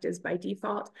perspectives by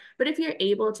default. But if you're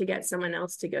able to get someone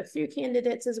else to go through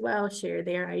candidates as well, share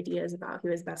their ideas about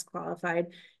who is best qualified,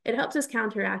 it helps us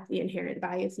counteract the inherent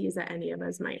biases that any of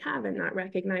us might have and not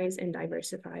recognize and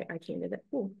diversify our candidate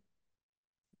pool.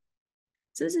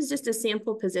 So this is just a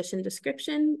sample position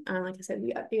description. Like I said,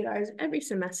 we update ours every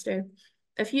semester.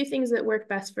 A few things that work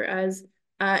best for us,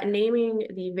 naming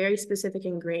the very specific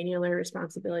and granular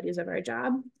responsibilities of our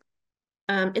job.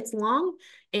 It's long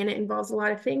and it involves a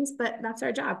lot of things, but that's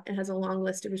our job. It has a long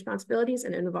list of responsibilities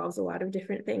and it involves a lot of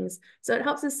different things. So it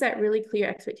helps us set really clear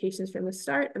expectations from the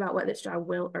start about what this job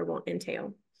will or won't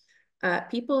entail.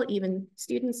 People, even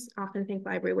students, often think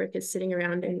library work is sitting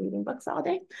around and reading books all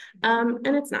day, and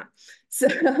it's not.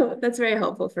 So that's very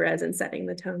helpful for us in setting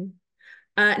the tone.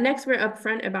 Next, we're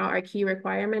upfront about our key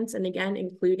requirements, and again,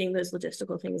 including those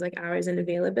logistical things like hours and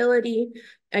availability.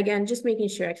 Again, just making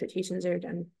sure expectations are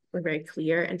done, we're very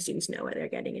clear, and students know what they're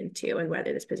getting into and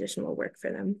whether this position will work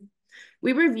for them.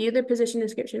 We review the position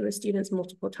description with students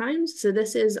multiple times. So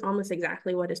this is almost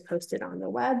exactly what is posted on the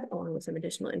web, along with some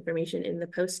additional information in the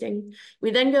posting.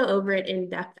 We then go over it in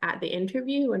depth at the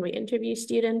interview when we interview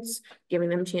students, giving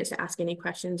them a chance to ask any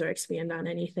questions or expand on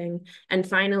anything. And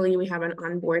finally, we have an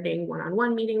onboarding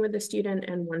one-on-one meeting with the student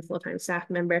and 1 full-time staff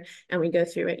member, and we go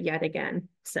through it yet again.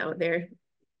 So they're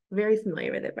very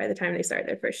familiar with it by the time they start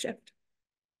their first shift.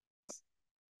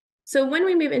 So when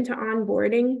we move into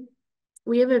onboarding,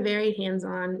 we have a very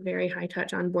hands-on, very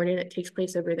high-touch onboarding that takes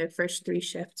place over their first 3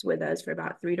 shifts with us for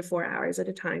about 3 to 4 hours at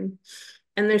a time.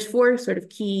 And there's 4 sort of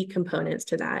key components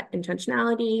to that.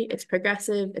 Intentionality, it's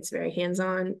progressive, it's very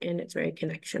hands-on, and it's very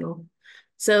connectional.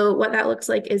 So what that looks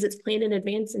like is it's planned in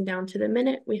advance and down to the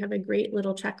minute. We have a great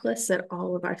little checklist that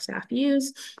all of our staff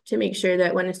use to make sure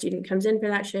that when a student comes in for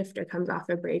that shift or comes off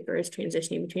a break or is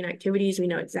transitioning between activities, we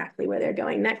know exactly where they're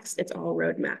going next. It's all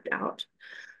road mapped out.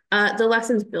 The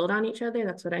lessons build on each other.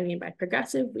 That's what I mean by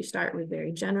progressive. We start with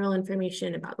very general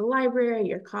information about the library,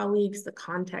 your colleagues, the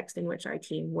context in which our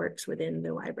team works within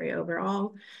the library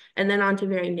overall, and then on to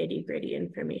very nitty-gritty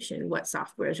information, what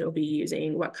softwares you'll be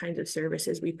using, what kinds of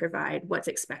services we provide, what's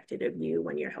expected of you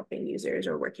when you're helping users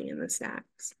or working in the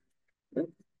stacks.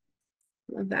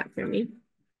 Love that for me.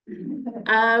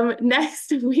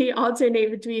 Next, we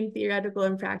alternate between theoretical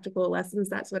and practical lessons.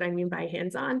 That's what I mean by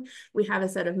hands-on. We have a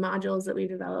set of modules that we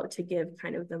developed to give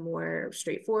kind of the more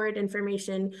straightforward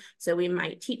information. So we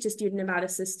might teach a student about a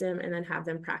system and then have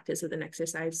them practice with an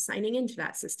exercise signing into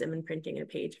that system and printing a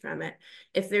page from it.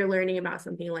 If they're learning about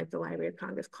something like the Library of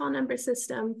Congress call number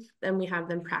system, then we have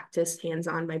them practice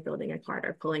hands-on by building a card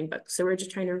or pulling books. So we're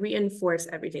just trying to reinforce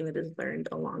everything that is learned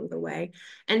along the way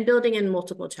and building in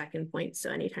multiple check-in points. So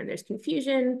anytime there's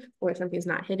confusion or something's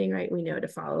not hitting right, we know to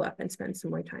follow up and spend some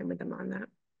more time with them on that.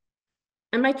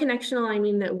 And by connectional, I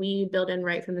mean that we build in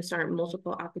right from the start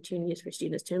multiple opportunities for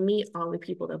students to meet all the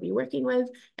people they'll be working with.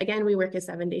 Again, we work a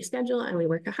 7-day schedule and we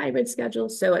work a hybrid schedule,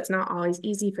 so it's not always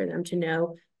easy for them to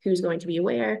know who's going to be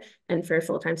where and for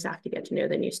full-time staff to get to know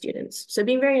the new students. So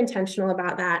being very intentional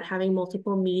about that, having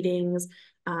multiple meetings.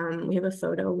 We have a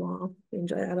photo wall, we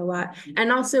enjoy that a lot.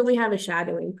 And also we have a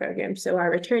shadowing program. So our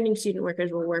returning student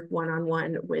workers will work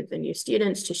one-on-one with the new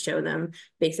students to show them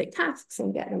basic tasks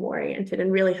and get them oriented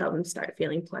and really help them start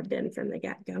feeling plugged in from the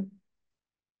get-go.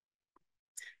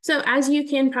 So as you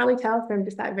can probably tell from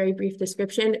just that very brief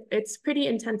description, it's pretty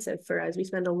intensive for us. We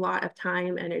spend a lot of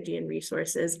time, energy, and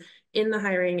resources in the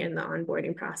hiring and the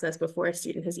onboarding process before a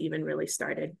student has even really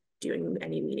started doing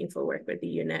any meaningful work with the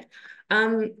unit.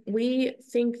 We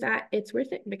think that it's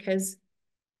worth it because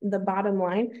the bottom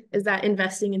line is that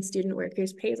investing in student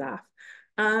workers pays off.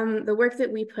 The work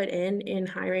that we put in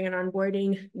hiring and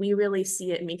onboarding, we really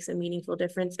see it makes a meaningful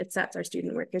difference. It sets our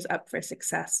student workers up for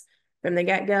success from the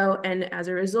get-go. And as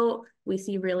a result, we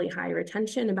see really high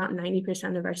retention. About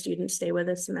 90% of our students stay with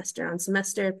us semester on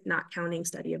semester, not counting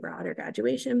study abroad or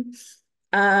graduation.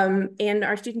 And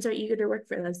our students are eager to work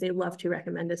for us. They love to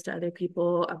recommend us to other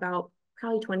people. About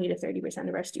probably 20 to 30%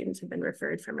 of our students have been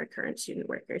referred from our current student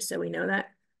workers. So we know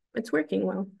that it's working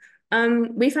well.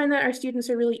 We find that our students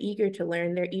are really eager to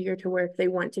learn. They're eager to work. They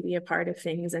want to be a part of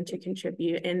things and to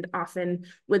contribute. And often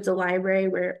with the library,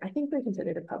 where I think they're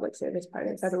considered a public service part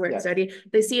of federal work study,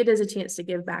 they see it as a chance to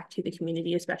give back to the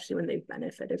community, especially when they've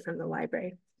benefited from the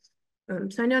library.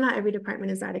 So I know not every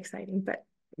department is that exciting, but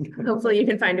hopefully you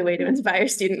can find a way to inspire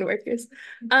student workers.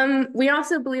 We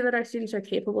also believe that our students are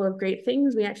capable of great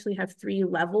things. We actually have 3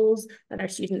 levels that our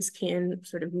students can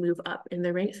sort of move up in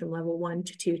the ranks from level 1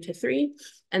 to 2 to 3.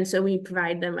 And so we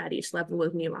provide them at each level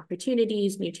with new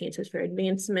opportunities, new chances for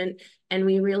advancement. And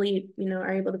we really,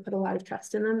 are able to put a lot of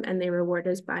trust in them, and they reward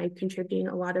us by contributing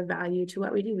a lot of value to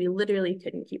what we do. We literally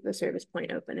couldn't keep the service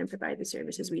point open and provide the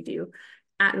services we do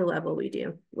at the level we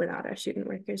do without our student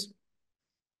workers.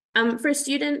 For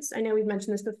students, I know we've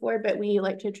mentioned this before, but we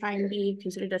like to try and be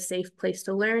considered a safe place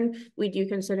to learn. We do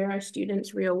consider our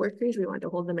students real workers. We want to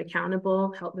hold them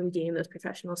accountable, help them gain those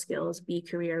professional skills, be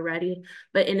career ready,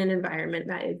 but in an environment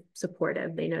that is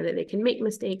supportive. They know that they can make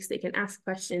mistakes, they can ask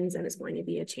questions, and it's going to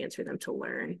be a chance for them to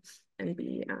learn and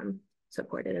be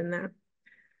supported in that.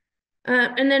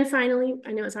 And then finally,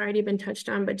 I know it's already been touched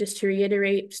on, but just to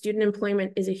reiterate, student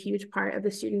employment is a huge part of the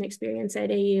student experience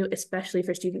at AU, especially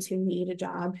for students who need a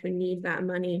job, who need that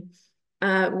money.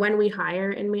 When we hire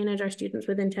and manage our students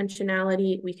with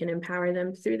intentionality, we can empower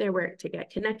them through their work to get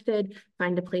connected,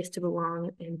 find a place to belong,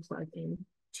 and plug in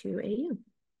to AU.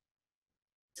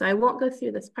 So I won't go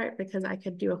through this part because I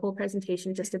could do a whole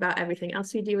presentation just about everything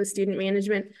else we do with student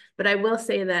management, but I will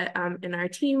say that in our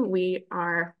team, we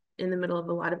are in the middle of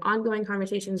a lot of ongoing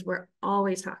conversations. We're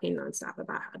always talking nonstop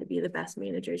about how to be the best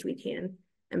managers we can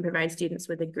and provide students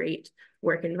with a great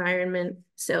work environment.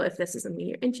 So if this is something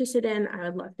you're interested in, I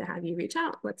would love to have you reach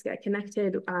out. Let's get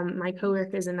connected. My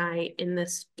coworkers and I in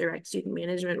this direct student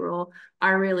management role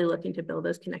are really looking to build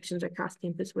those connections across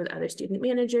campus with other student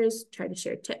managers, try to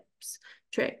share tips,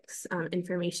 tricks,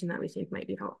 information that we think might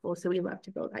be helpful. So we love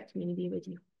to build that community with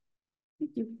you.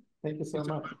 Thank you. Thank you so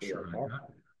much.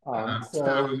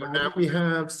 So now we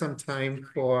have some time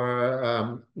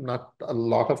for, not a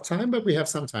lot of time, but we have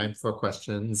some time for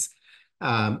questions.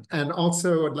 And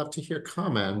also I'd love to hear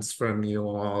comments from you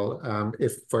all.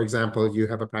 If, for example, you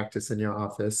have a practice in your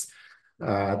office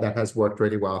that has worked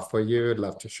really well for you, I'd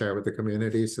love to share with the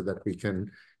community so that we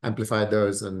can amplify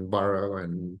those and borrow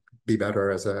and be better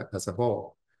as a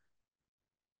whole.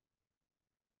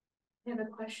 I have a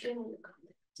question.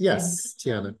 Yes,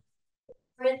 Tiana.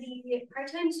 For the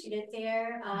part-time student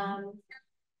there,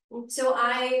 so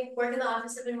I work in the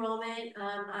Office of Enrollment.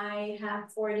 I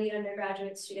have 40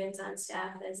 undergraduate students on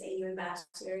staff as AU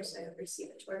ambassadors. I oversee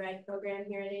the tour guide program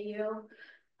here at AU.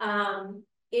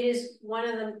 It is one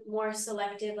of the more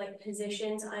selective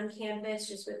positions on campus,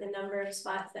 just with the number of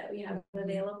spots that we have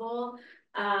available.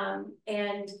 I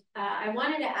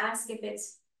wanted to ask if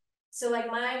it's, so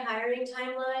my hiring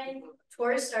timeline,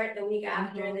 tours start the week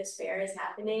after this fair is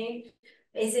happening.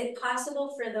 Is it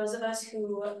possible for those of us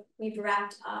who we've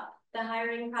wrapped up the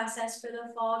hiring process for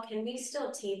the fall, can we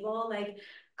still table?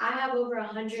 I have over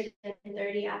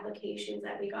 130 applications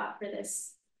that we got for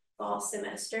this fall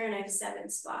semester, and I have 7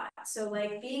 spots. So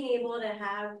being able to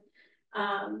have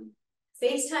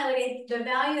FaceTime, the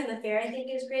value in the fair I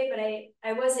think is great, but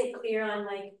I wasn't clear on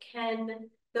can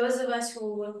those of us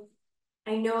who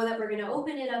I know that we're going to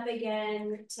open it up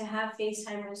again to have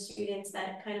FaceTime with students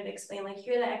that kind of explain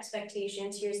here are the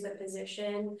expectations, here's the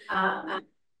position.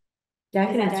 Yeah, I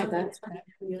can answer that.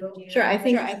 Sure, I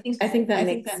think that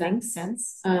makes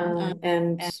sense.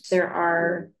 And there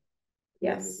are,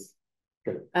 yes.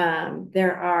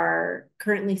 There are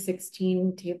currently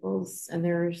 16 tables and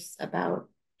there's about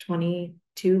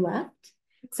 22 left.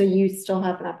 So you still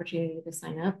have an opportunity to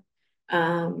sign up.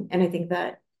 And I think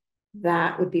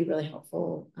that would be really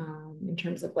helpful in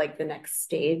terms of the next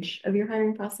stage of your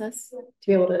hiring process to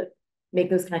be able to make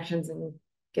those connections and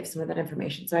give some of that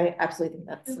information. So I absolutely think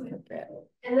that's appropriate.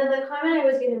 And then the comment I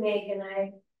was going to make, and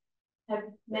I have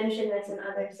mentioned this in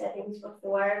other settings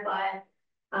before, but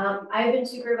I've been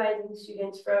supervising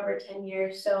students for over 10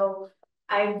 years. So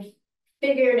I've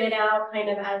figured it out kind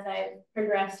of as I've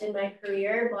progressed in my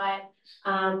career, but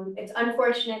it's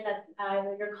unfortunate that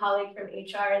your colleague from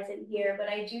HR isn't here, but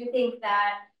I do think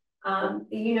that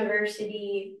the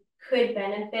university could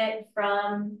benefit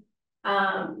from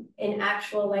an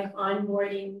actual like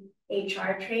onboarding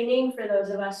HR training for those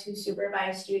of us who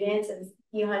supervise students. As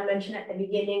Gihan mentioned at the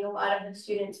beginning, a lot of the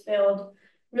students build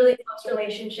really close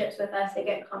relationships with us. They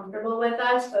get comfortable with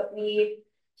us, but we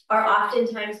are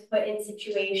oftentimes put in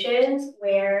situations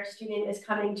where a student is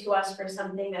coming to us for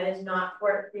something that is not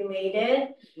work related.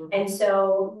 And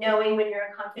so knowing when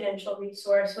you're a confidential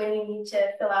resource, when you need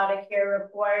to fill out a care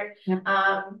report,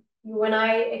 when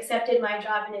I accepted my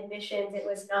job in admissions, it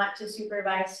was not to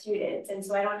supervise students. And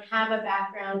so I don't have a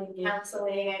background in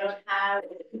counseling. I don't have,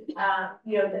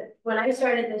 when I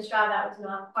started this job, that was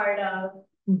not part of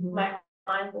my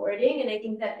onboarding. And I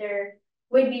think that there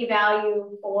would be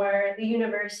value for the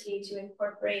university to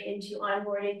incorporate into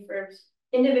onboarding for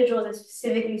individuals that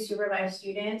specifically supervise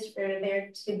students, for there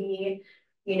to be,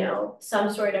 some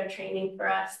sort of training for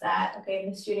us that, okay,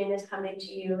 if a student is coming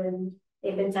to you and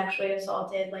they've been sexually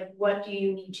assaulted, like, what do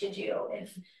you need to do?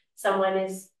 If someone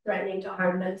is threatening to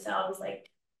harm themselves, like,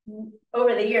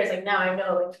 over the years, like, now I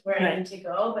know like where I need to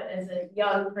go, but as a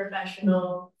young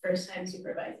professional, first time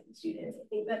supervising students, I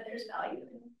think that there's value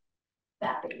in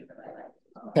that being provided.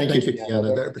 Thank you,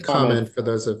 Gihan. The comment for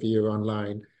those of you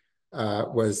online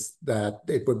was that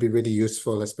it would be really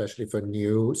useful, especially for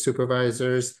new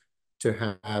supervisors,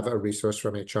 to have a resource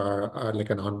from HR,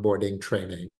 like an onboarding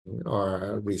training or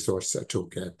a resource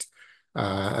toolkit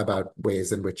about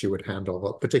ways in which you would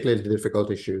handle particularly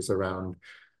difficult issues around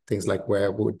things like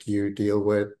where would you deal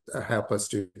with, help a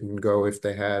student go if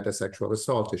they had a sexual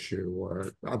assault issue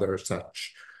or other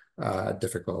such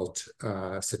difficult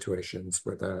situations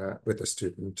with a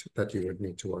student that you would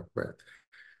need to work with.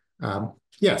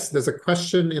 Yes, there's a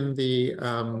question in the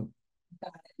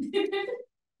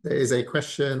there is a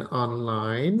question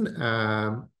online.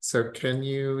 So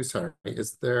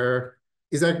is there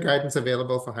guidance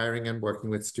available for hiring and working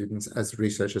with students as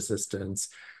research assistants?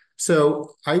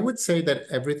 So I would say that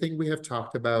everything we have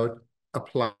talked about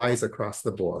applies across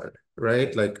the board,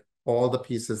 right? Like all the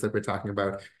pieces that we're talking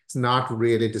about, it's not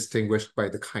really distinguished by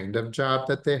the kind of job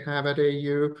that they have at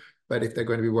AU, but if they're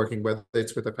going to be working, whether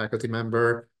it's with a faculty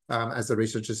member as a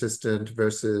research assistant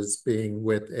versus being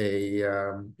with a,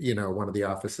 one of the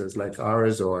offices like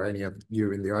ours or any of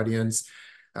you in the audience,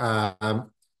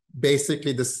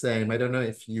 basically the same. I don't know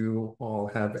if you all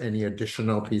have any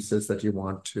additional pieces that you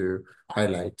want to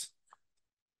highlight.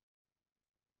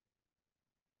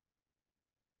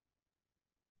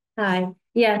 Hi.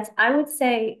 Yes, I would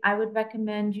say I would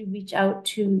recommend you reach out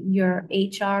to your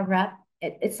HR rep.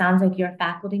 It sounds like you're a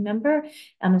faculty member,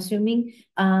 I'm assuming.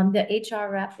 The HR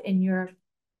rep in your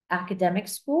academic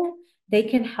school, they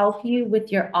can help you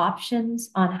with your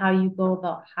options on how you go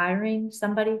about hiring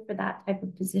somebody for that type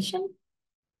of position.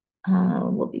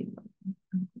 And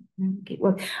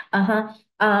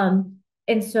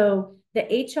so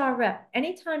the HR rep,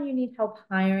 anytime you need help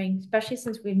hiring, especially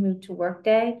since we've moved to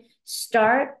Workday,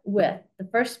 start with the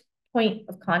first point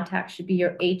of contact should be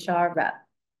your HR rep.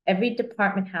 Every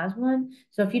department has one.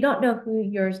 So if you don't know who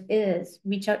yours is,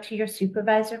 reach out to your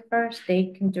supervisor first. They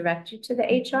can direct you to the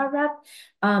HR rep.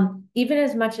 Even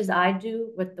as much as I do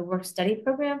with the work study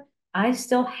program, I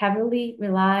still heavily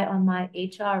rely on my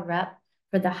HR rep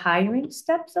for the hiring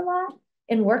steps a lot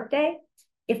in Workday.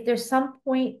 If there's some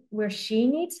point where she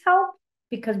needs help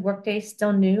because Workday is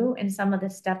still new and some of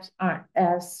the steps aren't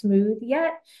as smooth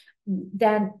yet,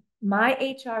 then my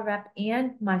HR rep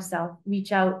and myself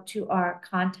reach out to our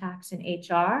contacts in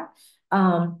HR.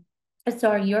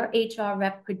 So your HR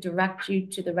rep could direct you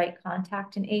to the right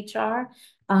contact in HR.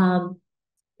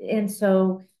 And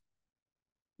so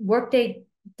Workday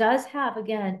does have,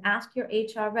 again, ask your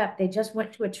HR rep. They just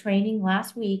went to a training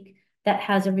last week that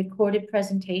has a recorded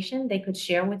presentation they could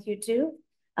share with you too.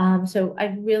 So I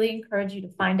really encourage you to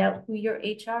find out who your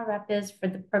HR rep is for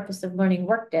the purpose of learning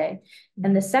Workday.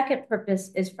 And the second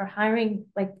purpose is for hiring,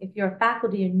 like if you're a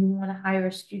faculty and you want to hire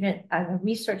a student at a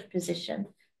research position,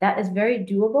 that is very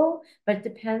doable, but it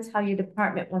depends how your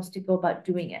department wants to go about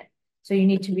doing it. So you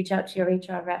need to reach out to your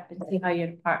HR rep and see how your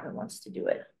department wants to do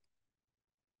it.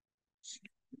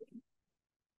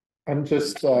 I'm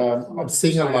just, I'm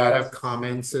seeing a lot of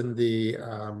comments in the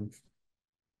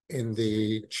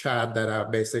chat that are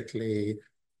basically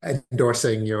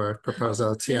endorsing your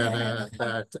proposal, Tiana.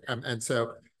 And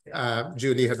so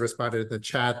Julie had responded in the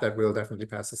chat that we'll definitely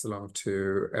pass this along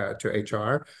to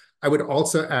HR. I would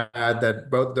also add that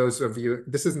both those of you,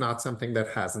 this is not something that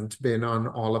hasn't been on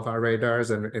all of our radars.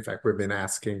 And in fact, we've been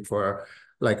asking for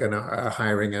like a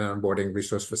hiring and onboarding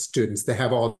resource for students. They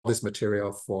have all this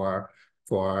material for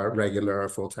regular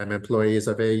full-time employees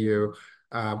of AU.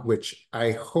 which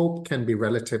I hope can be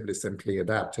relatively simply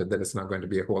adapted, that it's not going to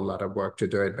be a whole lot of work to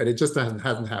do it, but it just hasn't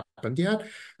happened yet.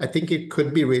 I think it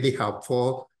could be really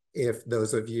helpful if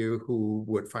those of you who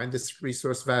would find this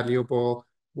resource valuable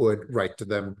would write to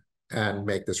them and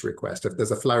make this request. If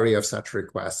there's a flurry of such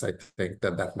requests, I think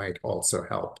that that might also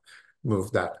help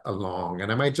move that along.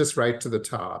 And I might just write to the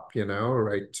top, you know,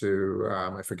 write to,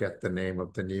 I forget the name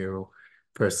of the new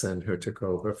person who took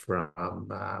over from,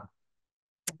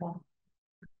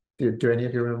 do any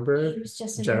of you remember?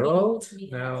 Gerald?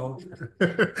 No.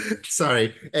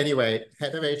 Sorry. Anyway,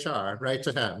 head of HR, write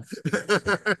to him.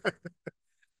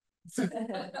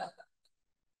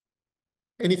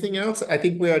 Anything else? I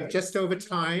think we are just over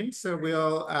time, so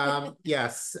we'll,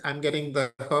 yes, I'm getting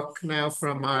the hook now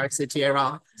from our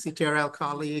CTRL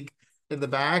colleague in the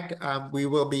back. We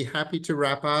will be happy to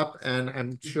wrap up, and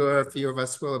I'm sure a few of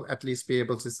us will at least be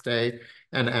able to stay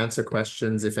and answer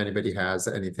questions if anybody has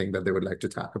anything that they would like to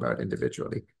talk about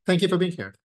individually. Thank you for being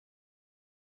here.